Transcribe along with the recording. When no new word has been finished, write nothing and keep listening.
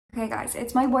Okay guys,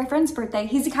 it's my boyfriend's birthday.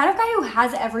 He's the kind of guy who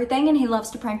has everything and he loves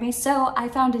to prank me. So I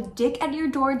found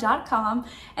dickatyourdoor.com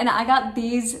and I got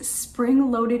these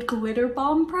spring-loaded glitter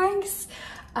bomb pranks.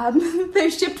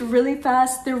 They're shipped really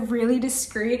fast, they're really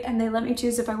discreet, and they let me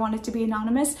choose if I want it to be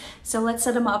anonymous. So let's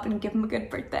set him up and give him a good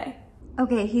birthday.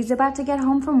 Okay, he's about to get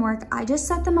home from work. I just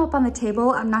set them up on the table.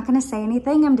 I'm not gonna say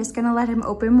anything. I'm just gonna let him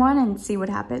open one and see what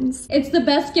happens. It's the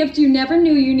best gift you never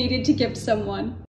knew you needed to give someone.